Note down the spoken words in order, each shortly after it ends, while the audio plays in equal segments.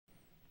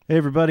Hey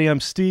everybody,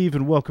 I'm Steve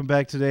and welcome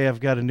back. Today I've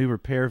got a new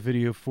repair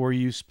video for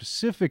you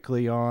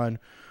specifically on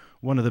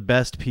one of the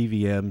best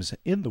PVMs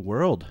in the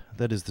world.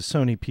 That is the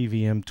Sony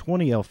PVM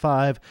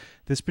 20L5.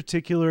 This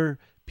particular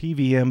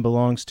PVM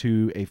belongs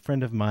to a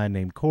friend of mine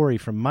named Coury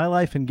from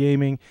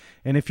mylifeingaming,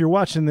 and if you're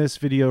watching this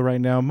video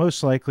right now,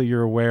 most likely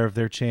you're aware of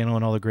their channel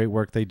and all the great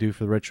work they do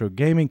for the retro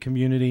gaming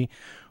community.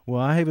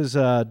 Well, I was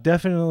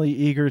definitely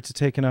eager to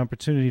take an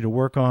opportunity to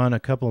work on a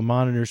couple of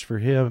monitors for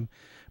him.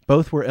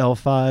 Both were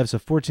L5s, a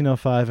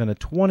 14L5 and a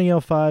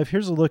 20L5.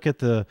 Here's a look at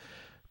the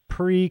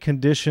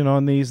pre-condition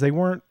on these. They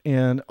weren't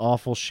in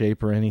awful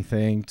shape or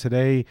anything.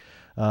 Today,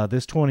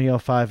 this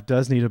 20L5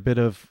 does need a bit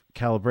of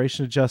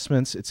calibration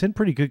adjustments. It's in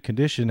pretty good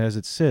condition as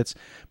it sits,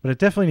 but it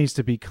definitely needs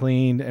to be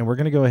cleaned, and we're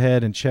going to go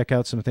ahead and check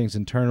out some things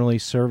internally,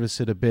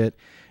 service it a bit,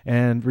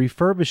 and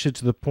refurbish it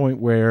to the point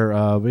where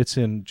it's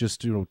in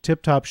just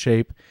tip-top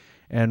shape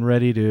and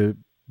ready to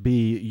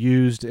be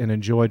used and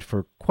enjoyed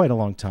for quite a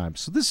long time.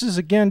 So this is,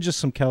 again, just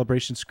some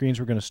calibration screens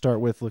we're going to start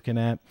with looking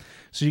at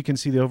so you can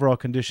see the overall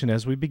condition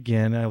as we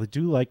begin. I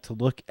do like to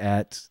look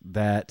at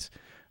that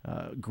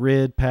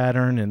grid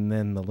pattern and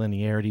then the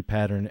linearity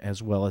pattern,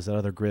 as well as that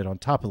other grid on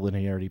top of the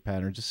linearity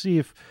pattern, to see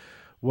if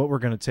what we're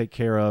going to take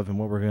care of and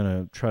what we're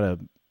going to try to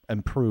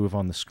improve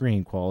on the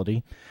screen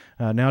quality.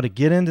 Now, to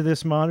get into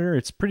this monitor,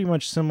 it's pretty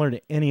much similar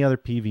to any other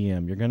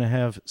PVM. You're going to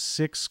have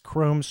 6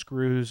 chrome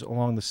screws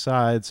along the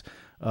sides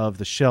of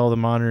the shell of the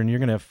monitor, and you're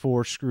going to have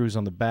 4 screws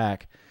on the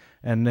back.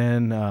 And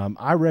then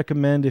I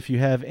recommend, if you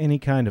have any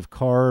kind of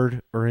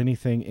card or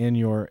anything in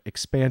your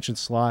expansion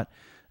slot,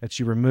 that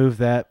you remove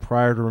that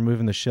prior to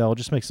removing the shell. It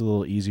just makes it a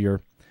little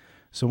easier.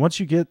 So once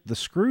you get the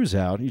screws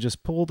out, you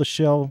just pull the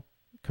shell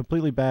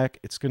completely back.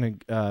 It's going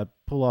to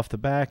pull off the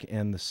back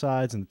and the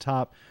sides and the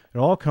top.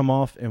 It'll all come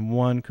off in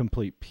one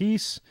complete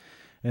piece,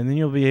 and then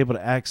you'll be able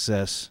to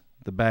access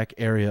the back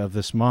area of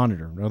this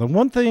monitor. Now, the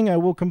one thing I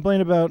will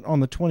complain about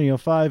on the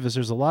 20L5 is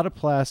there's a lot of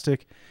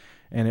plastic,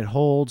 and it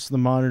holds the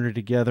monitor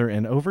together,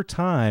 and over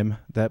time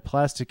that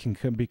plastic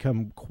can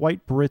become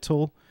quite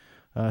brittle,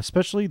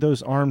 especially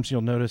those arms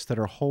you'll notice that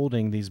are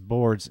holding these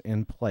boards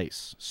in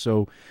place.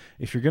 So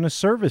if you're going to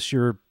service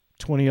your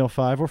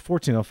 20L5 or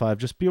 14L5,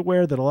 just be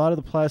aware that a lot of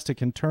the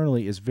plastic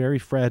internally is very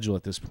fragile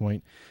at this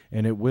point,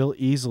 and it will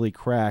easily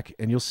crack,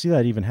 and you'll see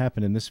that even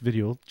happen in this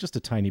video just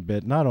a tiny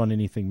bit, not on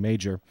anything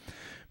major.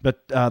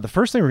 But the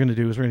first thing we're going to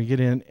do is we're going to get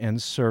in and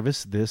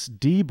service this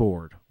D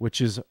board, which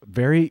is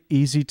very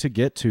easy to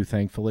get to,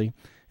 thankfully.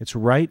 It's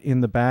right in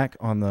the back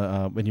on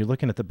the, when you're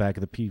looking at the back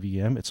of the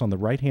PVM, it's on the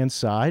right-hand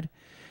side.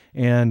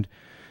 And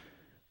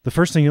the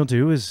first thing you'll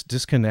do is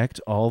disconnect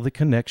all the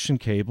connection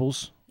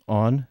cables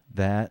on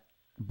that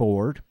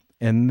board.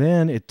 And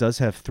then it does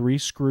have 3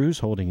 screws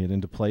holding it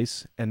into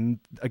place. And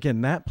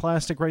again, that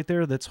plastic right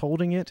there that's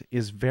holding it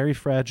is very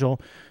fragile.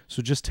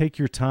 So just take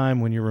your time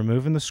when you're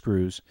removing the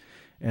screws,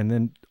 and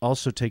then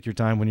also take your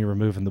time when you're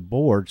removing the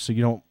board so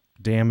you don't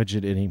damage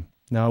it any.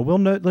 Now, I will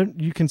note,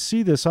 you can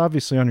see this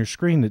obviously on your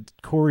screen, that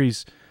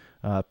Coury's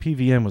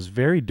PVM was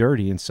very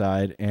dirty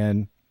inside,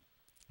 and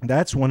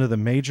that's one of the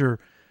major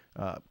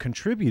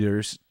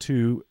contributors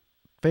to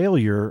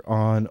failure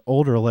on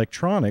older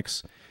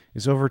electronics.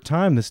 Is over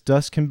time this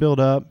dust can build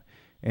up,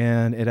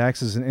 and it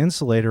acts as an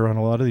insulator on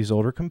a lot of these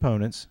older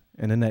components,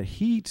 and then that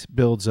heat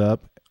builds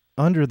up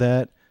under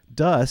that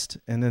dust,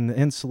 and then the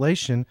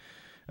insulation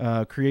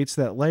creates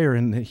that layer,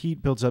 and the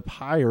heat builds up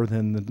higher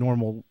than the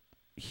normal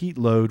heat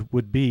load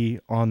would be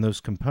on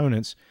those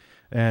components,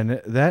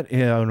 and that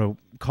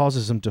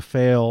causes them to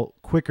fail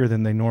quicker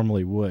than they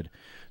normally would.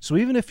 So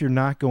even if you're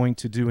not going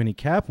to do any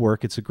cap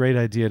work, it's a great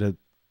idea to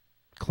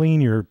clean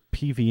your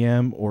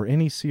PVM or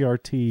any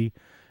CRT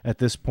at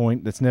this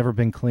point that's never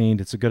been cleaned.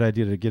 It's a good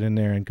idea to get in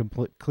there and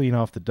clean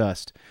off the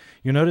dust.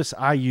 You'll notice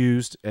I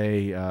used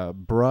a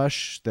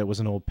brush that was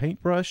an old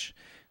paintbrush.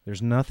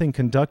 There's nothing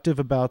conductive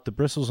about the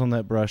bristles on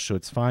that brush, so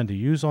it's fine to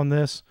use on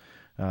this.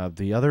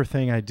 The other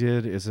thing I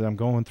did is that I'm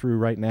going through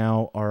right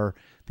now are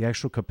the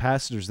actual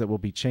capacitors that we'll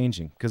be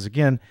changing. Because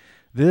again,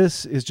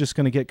 this is just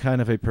going to get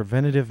kind of a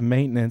preventative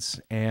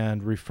maintenance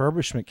and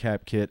refurbishment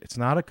cap kit. It's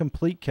not a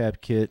complete cap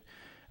kit.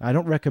 I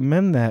don't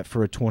recommend that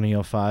for a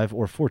 20L5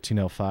 or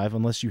 14L5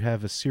 unless you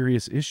have a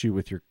serious issue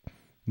with your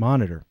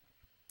monitor.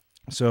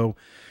 So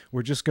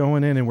we're just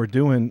going in and we're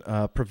doing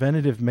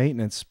preventative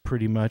maintenance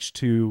pretty much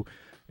to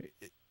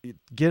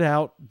get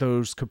out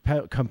those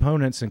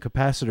components and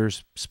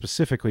capacitors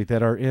specifically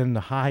that are in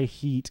the high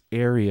heat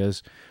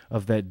areas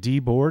of that D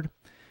board,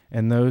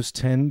 and those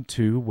tend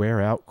to wear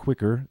out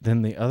quicker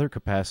than the other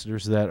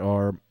capacitors that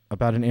are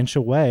about an inch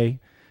away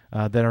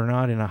that are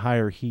not in a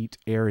higher heat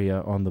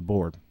area on the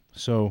board.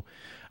 So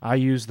I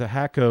use the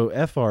Hakko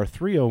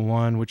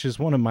FR301, which is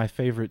one of my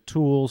favorite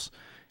tools,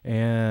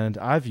 and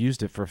I've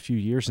used it for a few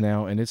years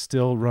now, and it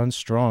still runs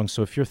strong.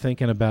 So if you're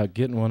thinking about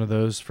getting one of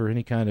those for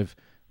any kind of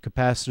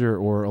capacitor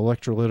or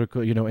electrolytic,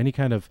 any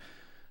kind of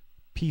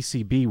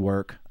PCB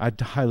work, I'd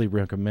highly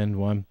recommend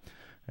one.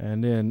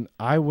 And then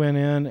I went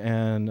in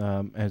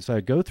and as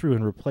I go through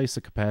and replace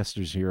the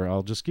capacitors here,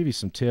 I'll just give you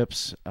some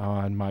tips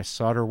on my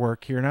solder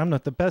work here. And I'm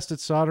not the best at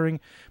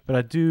soldering, but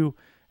I do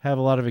have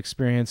a lot of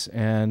experience,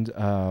 and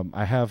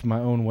I have my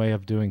own way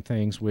of doing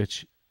things,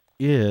 which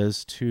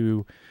is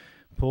to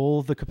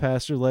pull the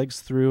capacitor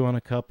legs through on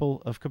a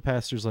couple of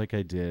capacitors like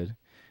I did,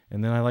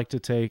 and then I like to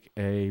take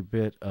a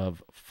bit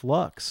of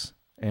flux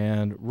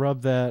and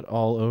rub that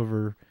all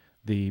over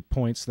the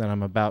points that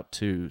I'm about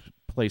to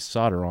place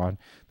solder on.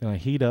 Then I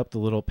heat up the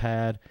little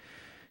pad,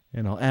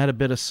 and I'll add a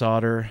bit of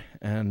solder,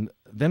 and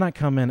then I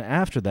come in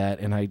after that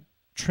and I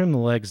trim the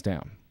legs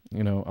down.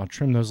 I'll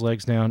trim those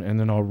legs down, and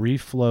then I'll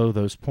reflow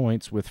those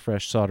points with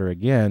fresh solder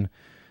again,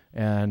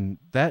 and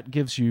that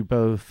gives you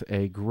both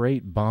a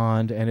great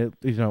bond, and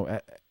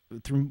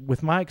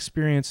with my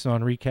experience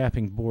on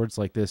recapping boards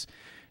like this,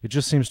 it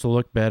just seems to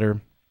look better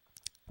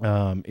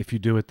if you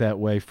do it that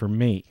way for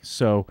me.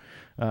 So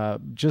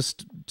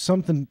just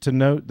something to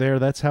note there.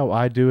 That's how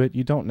I do it.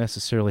 You don't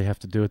necessarily have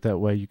to do it that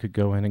way. You could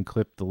go in and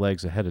clip the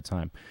legs ahead of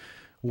time.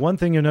 One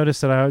thing you'll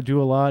notice that I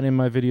do a lot in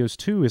my videos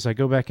too is I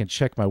go back and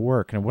check my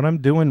work. And what I'm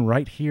doing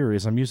right here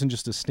is I'm using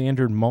just a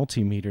standard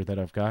multimeter that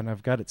I've got, and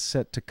I've got it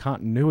set to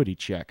continuity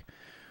check.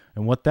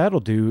 And what that'll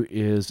do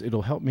is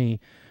it'll help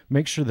me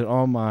make sure that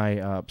all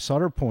my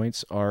solder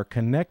points are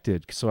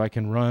connected, so I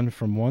can run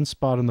from one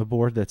spot on the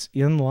board that's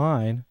in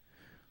line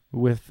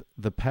with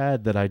the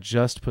pad that I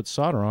just put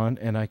solder on,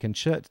 and I can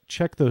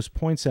check those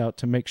points out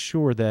to make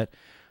sure that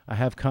I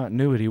have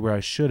continuity where I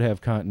should have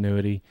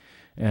continuity.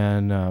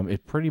 And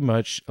it pretty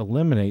much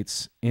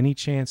eliminates any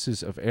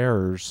chances of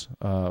errors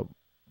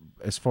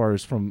as far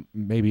as from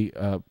maybe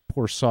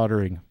poor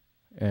soldering.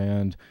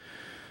 And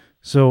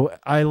so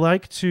I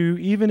like to,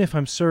 even if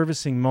I'm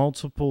servicing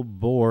multiple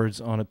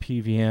boards on a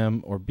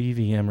PVM or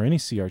BVM or any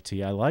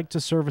CRT, I like to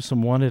service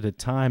them one at a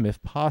time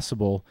if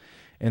possible,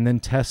 and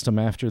then test them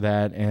after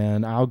that.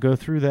 And I'll go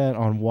through that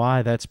on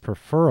why that's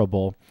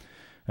preferable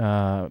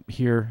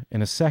here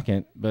in a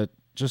second. But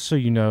just so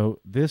you know,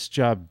 this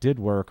job did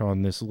work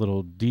on this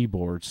little D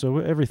board, so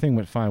everything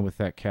went fine with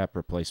that cap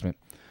replacement.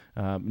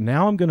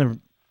 Now I'm going to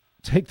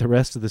take the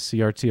rest of the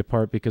CRT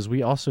apart, because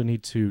we also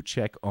need to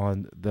check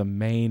on the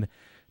main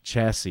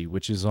chassis,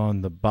 which is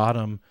on the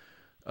bottom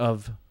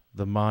of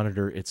the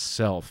monitor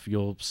itself.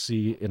 You'll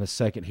see in a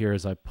second here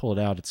as I pull it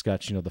out, it's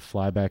got, the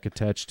flyback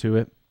attached to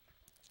it.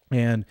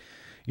 And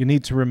you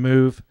need to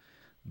remove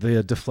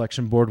the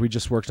deflection board we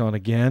just worked on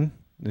again.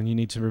 Then you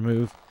need to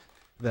remove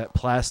that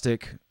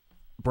plastic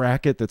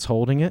bracket that's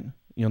holding it.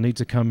 You'll need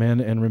to come in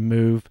and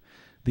remove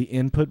the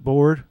input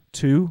board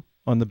too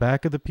on the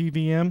back of the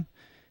PVM,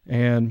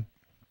 and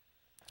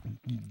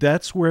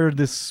that's where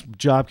this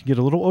job can get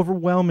a little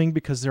overwhelming,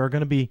 because there are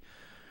going to be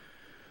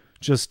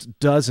just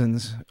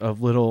dozens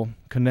of little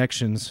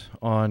connections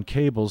on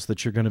cables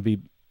that you're going to be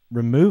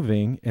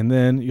removing, and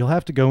then you'll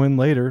have to go in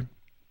later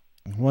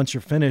once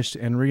you're finished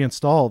and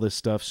reinstall this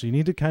stuff. So you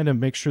need to kind of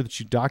make sure that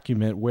you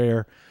document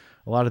where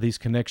a lot of these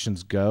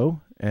connections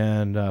go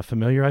and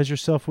familiarize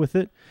yourself with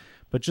it.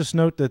 But just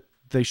note that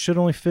they should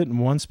only fit in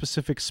one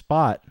specific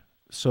spot.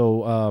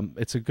 So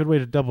it's a good way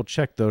to double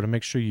check, though, to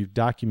make sure you've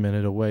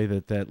documented a way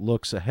that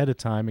looks ahead of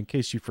time in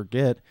case you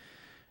forget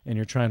and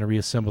you're trying to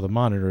reassemble the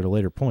monitor at a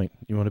later point.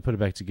 You want to put it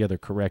back together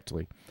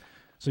correctly.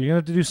 So you're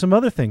going to have to do some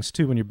other things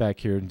too when you're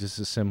back here and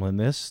disassembling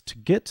this. To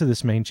get to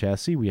this main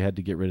chassis, we had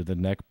to get rid of the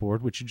neck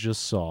board, which you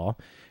just saw.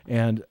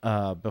 And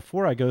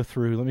before I go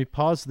through, let me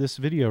pause this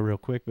video real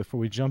quick before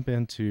we jump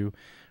into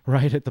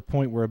right at the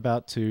point we're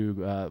about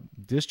to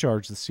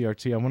discharge the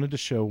CRT. I wanted to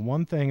show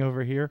one thing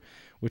over here,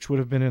 which would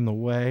have been in the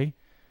way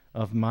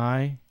of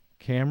my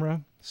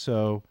camera.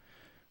 So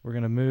we're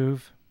going to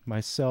move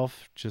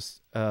myself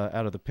just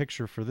out of the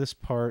picture for this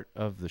part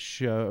of the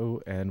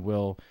show, and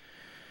we'll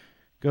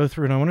go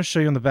through, and I want to show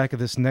you on the back of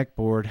this neck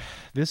board.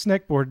 This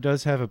neck board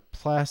does have a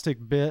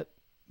plastic bit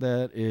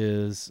that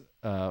is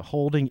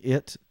holding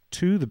it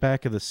to the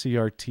back of the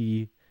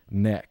CRT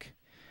neck,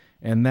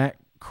 and that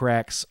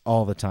cracks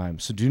all the time.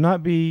 So do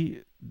not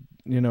be,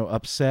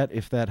 upset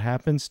if that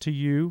happens to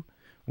you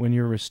when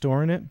you're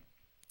restoring it,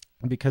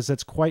 because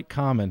that's quite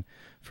common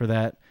for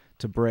that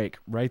to break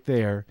right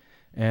there.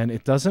 And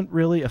it doesn't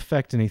really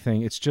affect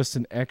anything. It's just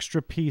an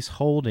extra piece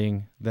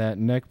holding that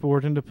neck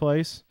board into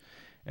place.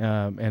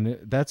 And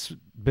that's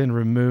been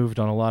removed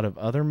on a lot of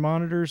other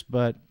monitors,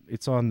 but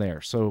it's on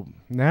there. So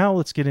now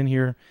let's get in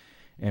here,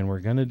 and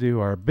we're going to do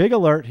our big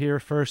alert here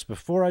first.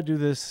 Before I do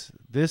this,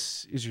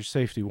 this is your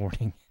safety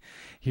warning.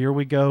 Here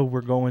we go.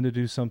 We're going to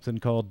do something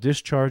called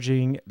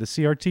discharging the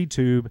CRT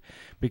tube,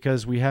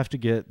 because we have to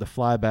get the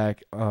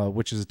flyback,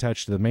 which is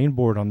attached to the main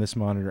board on this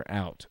monitor,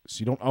 out. So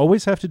you don't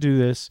always have to do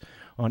this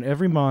on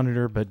every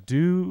monitor, but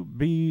do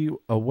be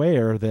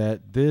aware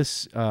that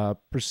this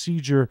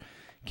procedure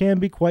can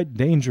be quite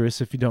dangerous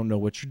if you don't know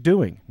what you're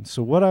doing.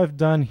 So what I've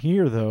done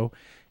here, though,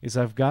 is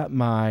I've got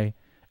my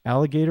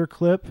alligator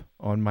clip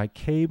on my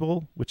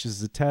cable, which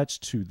is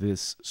attached to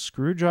this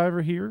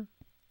screwdriver here,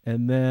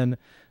 and then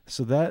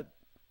so that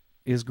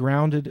is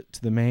grounded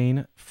to the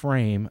main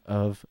frame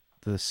of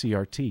the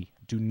CRT.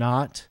 Do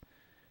not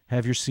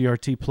have your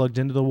CRT plugged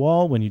into the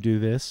wall when you do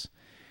this.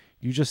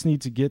 You just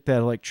need to get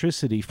that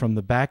electricity from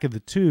the back of the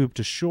tube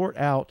to short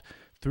out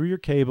through your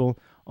cable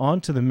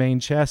onto the main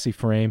chassis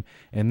frame,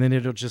 and then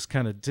it'll just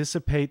kind of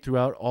dissipate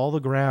throughout all the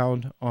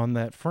ground on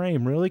that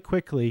frame really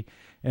quickly,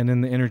 and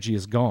then the energy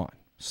is gone.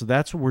 So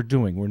that's what we're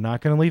doing. We're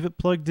not going to leave it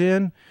plugged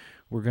in.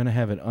 We're going to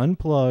have it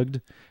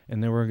unplugged,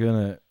 and then we're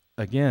going to,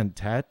 again,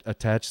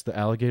 attach the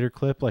alligator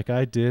clip like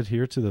I did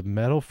here to the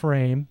metal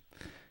frame.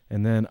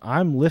 And then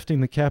I'm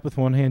lifting the cap with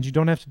one hand. You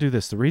don't have to do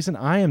this. The reason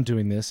I am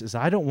doing this is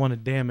I don't want to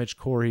damage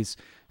Coury's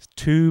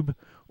tube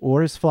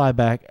or his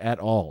flyback at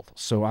all.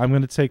 So I'm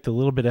going to take the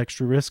little bit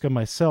extra risk on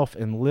myself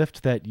and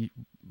lift that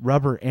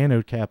rubber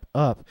anode cap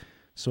up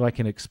so I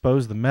can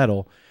expose the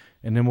metal.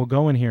 And then we'll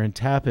go in here and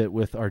tap it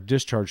with our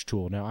discharge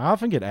tool. Now, I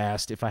often get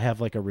asked if I have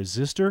like a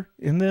resistor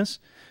in this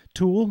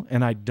tool,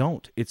 and I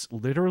don't. It's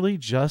literally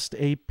just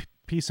a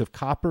piece of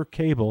copper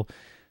cable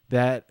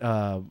that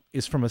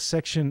is from a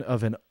section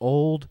of an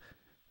old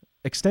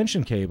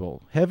extension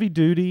cable,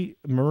 heavy-duty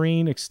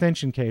marine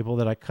extension cable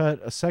that I cut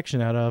a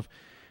section out of,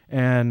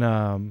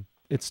 and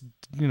it's,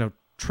 you know,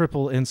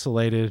 triple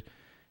insulated,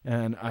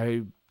 and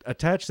I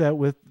attached that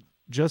with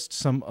just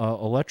some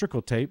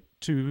electrical tape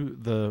to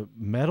the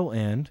metal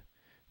end,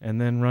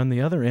 and then run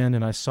the other end,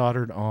 and I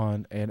soldered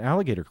on an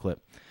alligator clip.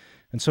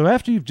 And so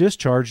after you've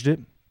discharged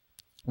it,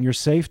 you're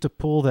safe to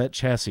pull that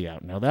chassis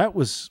out. Now, that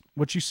was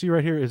what you see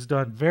right here is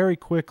done very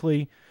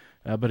quickly,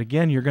 but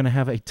again, you're going to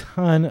have a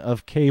ton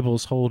of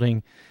cables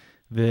holding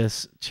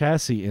this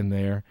chassis in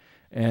there,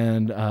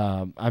 and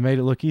I made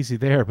it look easy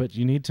there, but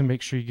you need to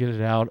make sure you get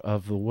it out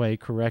of the way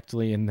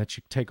correctly and that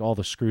you take all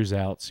the screws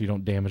out so you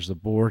don't damage the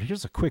board.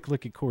 Here's a quick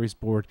look at Coury's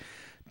board.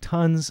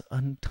 Tons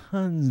and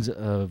tons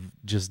of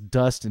just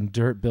dust and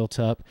dirt built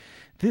up.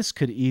 This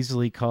could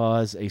easily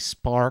cause a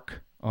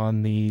spark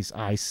on these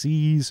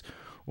ICs,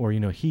 or, you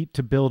know, heat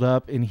to build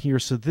up in here.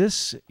 So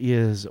this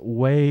is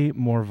way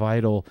more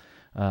vital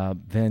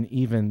than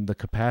even the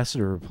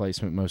capacitor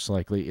replacement, most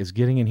likely, is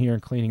getting in here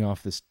and cleaning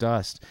off this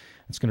dust.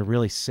 It's going to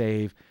really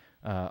save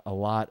a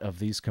lot of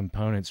these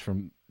components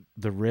from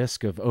the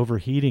risk of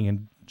overheating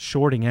and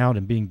shorting out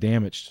and being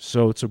damaged.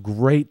 So it's a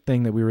great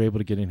thing that we were able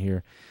to get in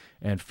here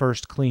and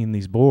first clean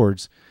these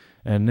boards.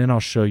 And then I'll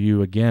show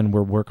you again,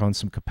 we'll work on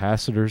some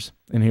capacitors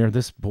in here.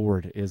 This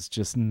board is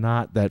just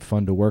not that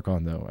fun to work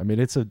on, though. I mean,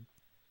 it's a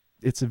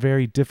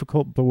very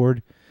difficult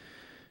board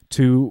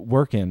to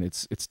work in.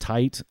 It's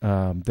tight.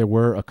 There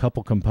were a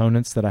couple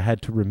components that I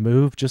had to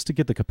remove just to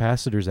get the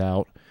capacitors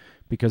out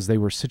because they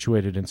were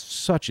situated in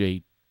such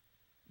a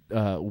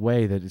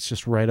way that it's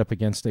just right up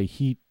against a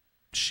heat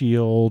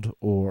shield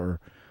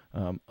or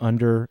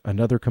under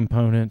another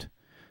component,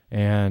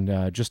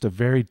 and just a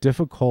very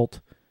difficult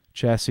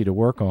chassis to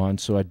work on.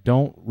 So I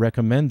don't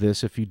recommend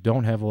this if you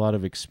don't have a lot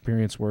of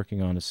experience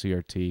working on a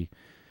CRT.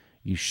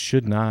 You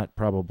should not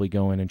probably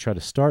go in and try to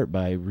start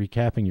by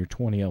recapping your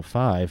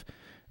 20L5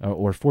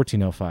 or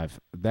 14L5.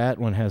 That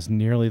one has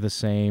nearly the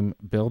same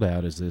build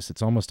out as this.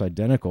 It's almost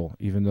identical,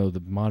 even though the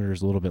monitor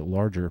is a little bit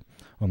larger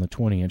on the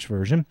 20-inch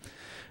version.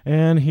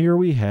 And here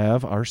we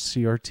have our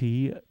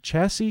CRT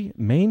chassis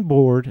main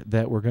board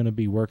that we're going to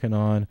be working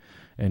on.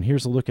 And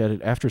here's a look at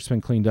it after it's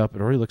been cleaned up.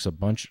 It already looks a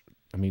bunch,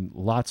 I mean,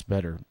 lots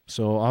better.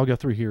 So I'll go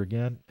through here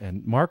again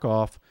and mark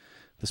off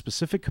the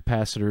specific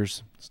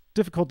capacitors. It's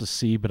difficult to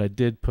see, but I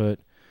did put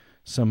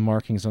some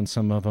markings on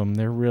some of them.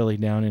 They're really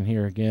down in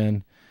here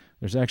again.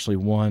 There's actually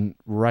one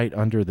right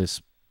under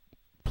this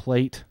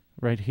plate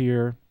right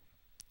here,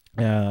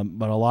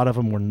 but a lot of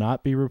them will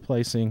not be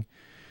replacing.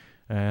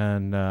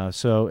 And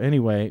so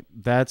anyway,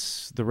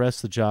 that's the rest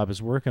of the job,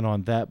 is working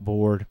on that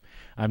board.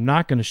 I'm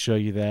not going to show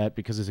you that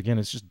because, again,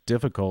 it's just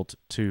difficult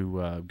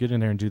to get in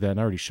there and do that. And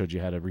I already showed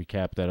you how to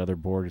recap that other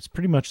board. It's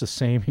pretty much the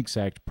same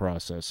exact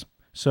process.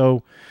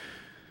 So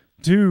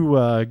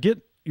to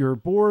get your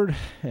board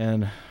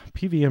and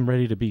PVM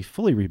ready to be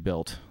fully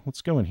rebuilt,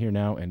 let's go in here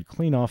now and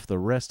clean off the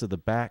rest of the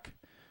back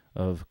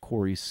of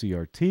Coury's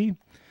CRT.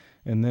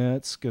 And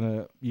that's going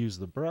to use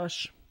the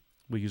brush.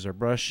 We'll use our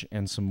brush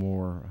and some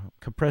more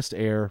compressed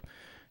air.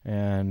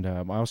 And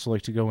I also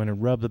like to go in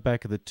and rub the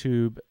back of the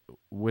tube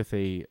with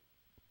a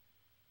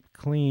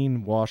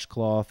clean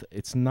washcloth.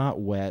 It's not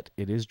wet,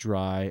 it is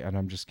dry, and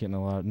I'm just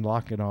getting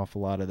knocking off a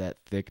lot of that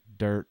thick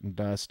dirt and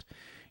dust.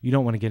 You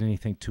don't want to get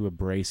anything too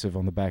abrasive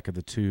on the back of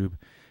the tube,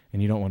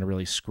 and you don't want to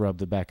really scrub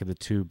the back of the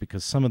tube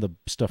because some of the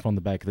stuff on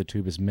the back of the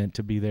tube is meant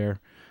to be there.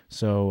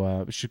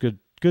 So it's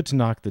good to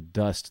knock the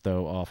dust,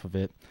 though, off of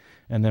it.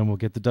 And then we'll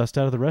get the dust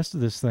out of the rest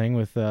of this thing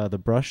with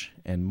the brush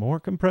and more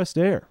compressed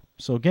air.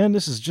 So again,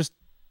 this is just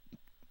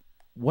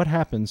what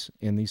happens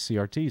in these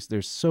CRTs.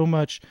 There's so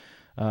much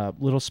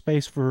little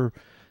space for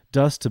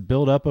dust to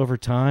build up over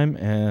time,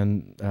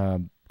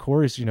 and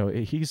Coury's, you know,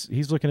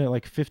 he's looking at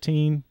like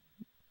 15,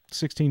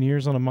 16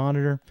 years on a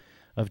monitor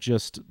of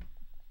just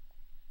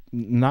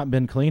not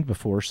been cleaned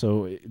before,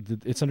 so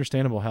it's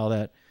understandable how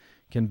that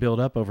can build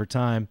up over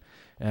time.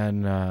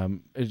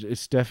 And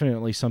it's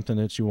definitely something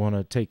that you want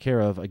to take care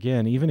of.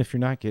 Again, even if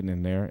you're not getting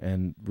in there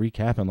and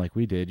recapping like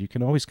we did, you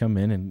can always come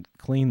in and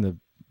clean the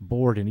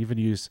board and even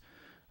use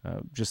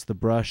just the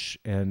brush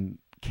and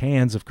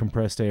cans of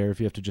compressed air if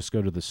you have to just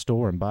go to the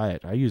store and buy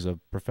it. I use a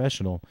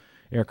professional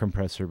air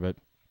compressor, but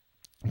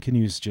You can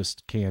use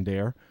just canned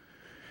air.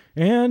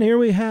 And here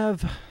we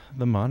have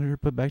the monitor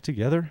put back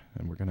together,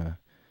 and we're going to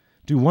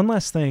do one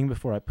last thing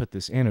before I put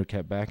this anode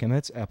cap back, and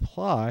that's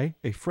apply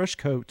a fresh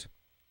coat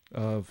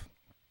of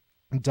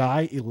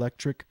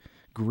dielectric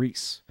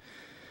grease.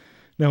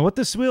 Now, what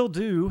this will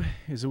do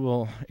is it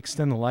will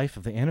extend the life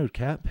of the anode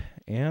cap,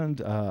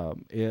 and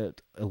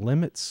it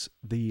limits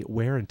the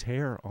wear and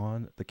tear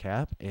on the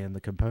cap and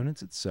the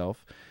components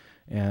itself,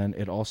 and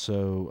it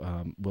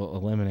also will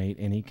eliminate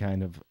any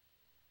kind of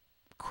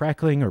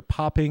crackling or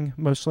popping.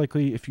 Most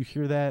likely, if you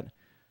hear that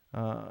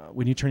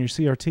when you turn your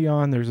CRT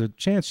on, there's a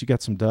chance you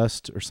got some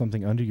dust or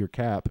something under your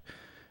cap,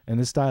 and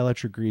this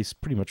dielectric grease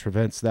pretty much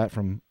prevents that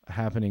from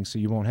happening, so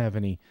you won't have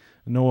any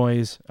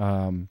noise.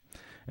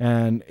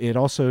 And it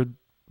also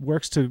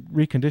works to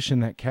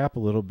recondition that cap a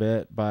little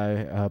bit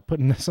by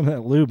putting some of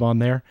that lube on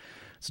there.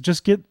 So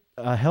just get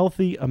a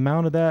healthy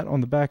amount of that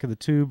on the back of the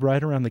tube,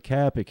 right around the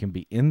cap. It can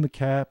be in the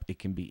cap, it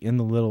can be in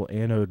the little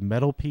anode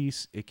metal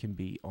piece, it can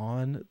be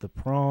on the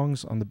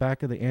prongs on the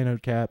back of the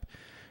anode cap.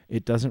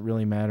 It doesn't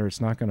really matter.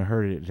 It's not going to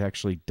hurt it. It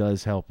actually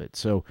does help it.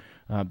 So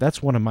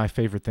that's one of my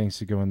favorite things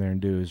to go in there and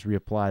do, is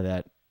reapply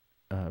that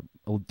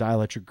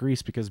dielectric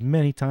grease, because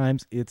many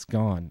times it's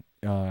gone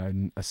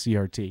in a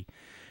CRT.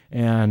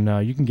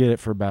 And you can get it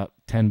for about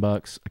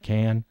 $10 a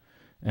can.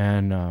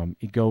 And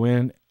you go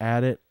in,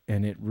 add it,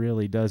 and it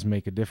really does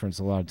make a difference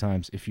a lot of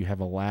times if you have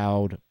a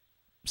loud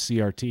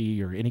CRT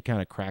or any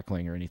kind of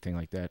crackling or anything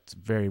like that. It's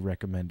very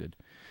recommended.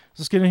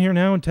 So let's get in here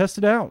now and test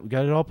it out. We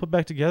got it all put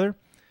back together.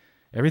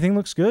 Everything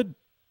looks good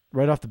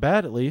right off the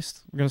bat, at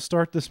least. We're going to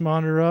start this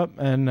monitor up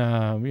and,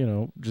 you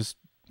know, just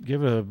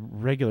give it a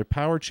regular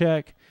power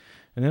check.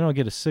 And then I'll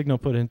get a signal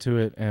put into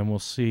it, and we'll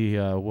see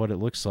what it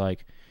looks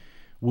like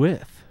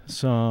with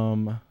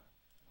some,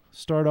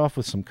 start off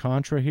with some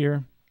Contra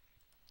here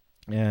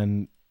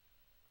and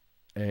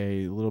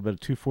a little bit of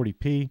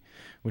 240p,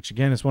 which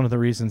again is one of the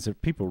reasons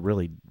that people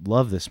really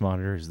love this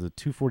monitor, is the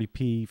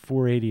 240p,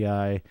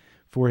 480i,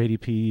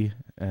 480p,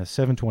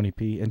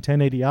 720p, and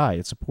 1080i.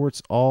 It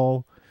supports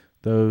all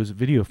those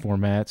video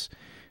formats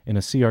in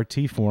a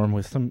CRT form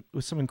with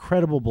some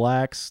incredible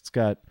blacks. It's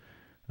got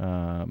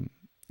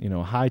you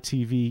know, high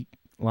TV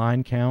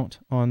line count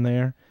on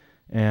there,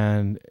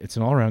 and it's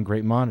an all-around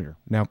great monitor.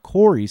 Now,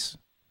 Coury's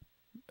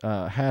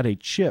had a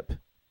chip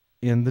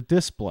in the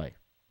display.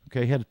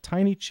 Okay, he had a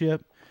tiny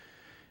chip.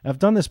 I've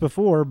done this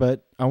before,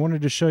 but I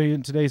wanted to show you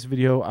in today's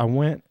video. I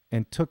went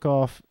and took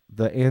off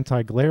the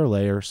anti-glare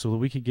layer so that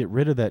we could get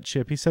rid of that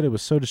chip. He said it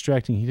was so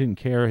distracting he didn't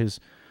care. His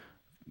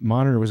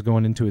monitor was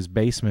going into his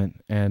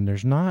basement, and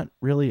there's not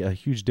really a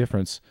huge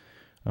difference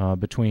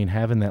between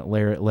having that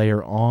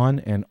layer on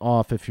and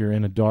off. If you're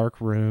in a dark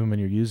room and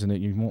you're using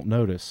it, you won't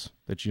notice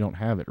that you don't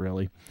have it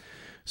really.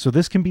 So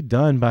this can be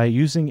done by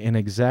using an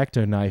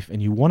X-Acto knife,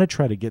 and you want to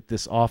try to get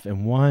this off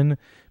in one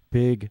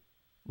big,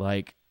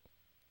 like,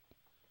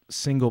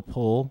 single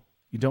pull.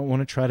 You don't want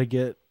to try to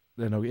get,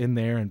 you know, in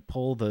there and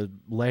pull the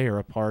layer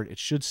apart. It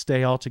should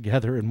stay all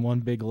together in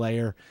one big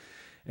layer.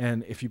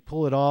 And if you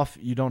pull it off,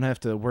 you don't have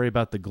to worry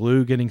about the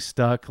glue getting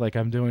stuck like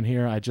I'm doing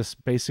here. I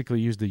just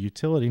basically used a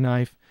utility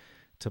knife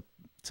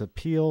to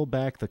peel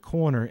back the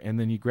corner, and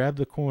then you grab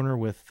the corner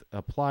with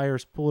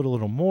pliers, pull it a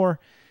little more,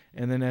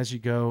 and then as you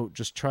go,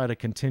 just try to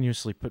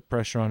continuously put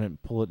pressure on it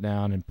and pull it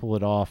down and pull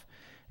it off.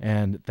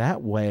 And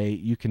that way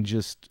you can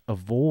just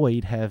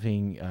avoid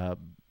having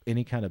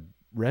any kind of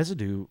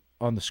residue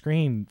on the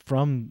screen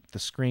from the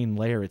screen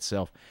layer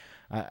itself.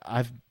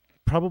 I've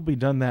probably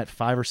done that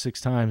 5 or 6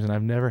 times, and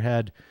I've never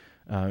had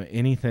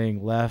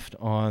anything left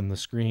on the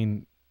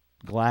screen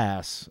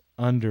glass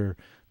under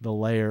the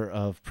layer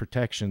of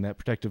protection, that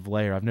protective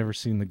layer. I've never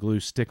seen the glue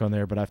stick on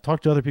there, but I've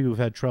talked to other people who've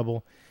had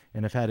trouble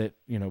and have had it,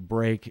 you know,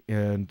 break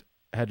and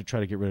had to try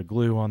to get rid of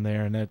glue on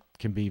there, and that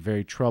can be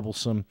very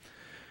troublesome.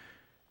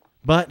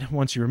 But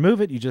once you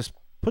remove it, you just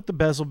put the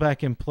bezel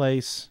back in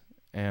place,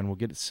 and we'll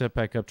get it set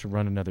back up to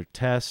run another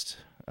test.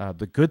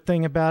 The good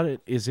thing about it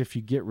is if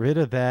you get rid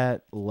of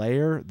that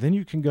layer, then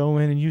you can go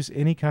in and use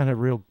any kind of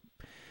real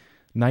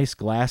nice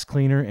glass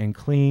cleaner and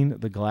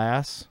clean the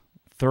glass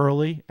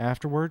thoroughly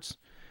afterwards.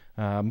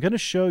 I'm going to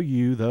show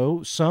you,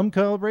 though, some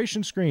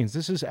calibration screens.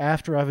 This is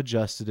after I've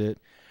adjusted it.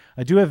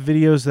 I do have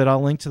videos that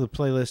I'll link to the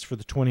playlist for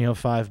the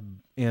 20L5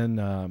 in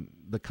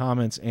the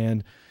comments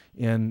and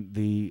in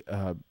the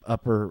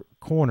upper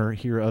corner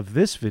here of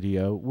this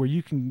video, where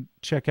you can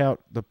check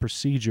out the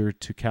procedure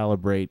to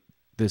calibrate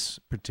this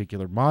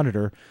particular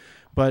monitor.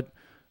 But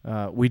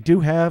we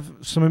do have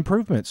some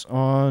improvements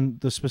on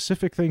the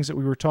specific things that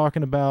we were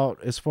talking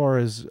about as far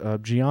as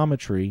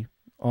geometry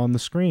on the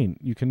screen.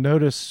 You can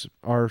notice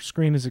our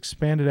screen is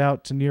expanded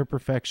out to near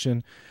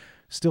perfection.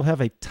 Still have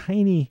a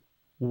tiny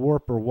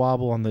warp or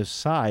wobble on the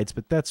sides,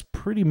 but that's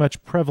pretty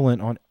much prevalent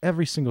on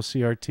every single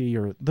CRT,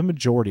 or the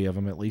majority of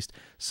them at least.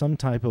 Some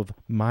type of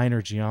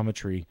minor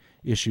geometry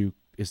issue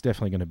is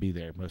definitely going to be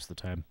there most of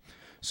the time.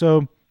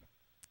 So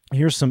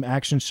here's some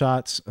action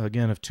shots,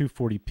 again, of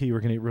 240p. We're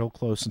going to get real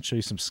close and show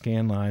you some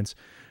scan lines.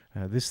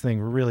 This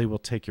thing really will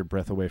take your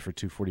breath away for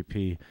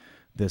 240p.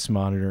 this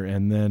monitor.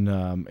 And then,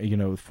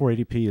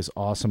 480p is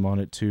awesome on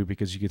it too,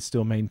 because you can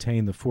still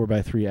maintain the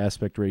 4:3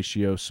 aspect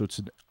ratio. So it's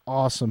an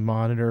awesome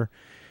monitor,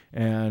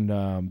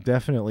 and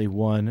definitely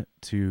one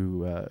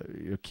to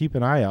keep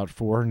an eye out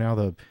for.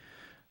 Now,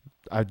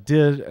 I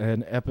did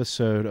an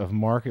episode of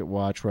Market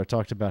Watch where I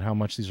talked about how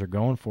much these are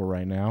going for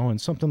right now, and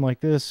something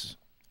like this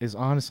is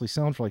honestly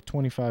selling for like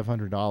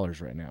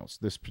 $2,500 right now. It's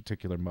this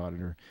particular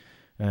monitor,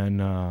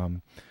 and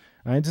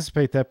I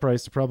anticipate that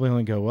price to probably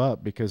only go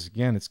up because,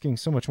 again, it's getting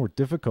so much more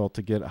difficult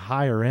to get a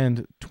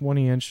higher-end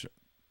 20-inch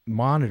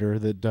monitor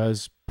that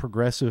does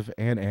progressive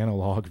and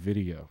analog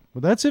video.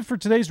 Well, that's it for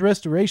today's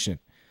restoration.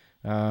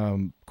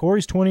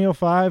 Coury's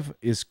 20L5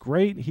 is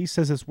great. He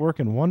says it's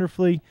working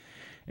wonderfully.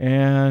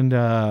 And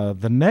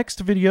the next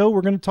video,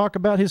 we're going to talk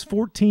about his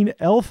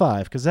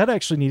 14L5, because that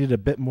actually needed a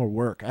bit more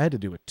work. I had to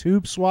do a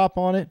tube swap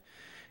on it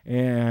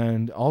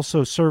and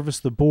also service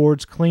the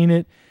boards, clean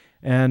it,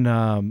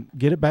 and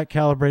get it back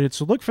calibrated.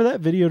 So look for that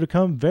video to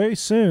come very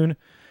soon.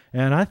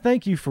 And I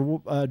thank you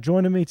for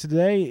joining me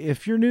today.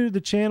 If you're new to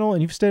the channel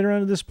and you've stayed around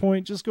to this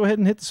point, just go ahead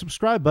and hit the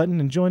subscribe button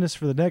and join us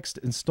for the next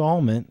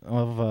installment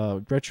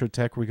of Retro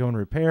Tech, where we go and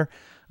repair.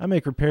 I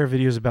make repair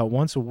videos about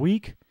once a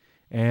week,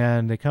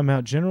 and they come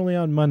out generally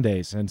on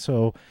Mondays. And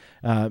so,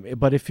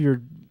 but if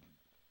you're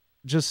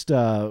just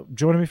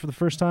joining me for the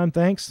first time,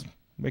 thanks.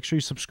 Make sure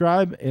you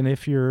subscribe. And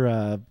if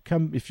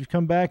you've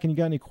come back and you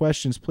got any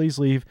questions, please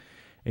leave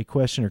a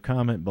question or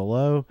comment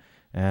below,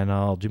 and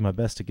I'll do my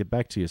best to get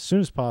back to you as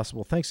soon as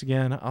possible. Thanks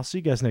again. I'll see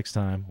you guys next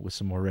time with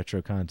some more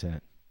retro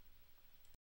content.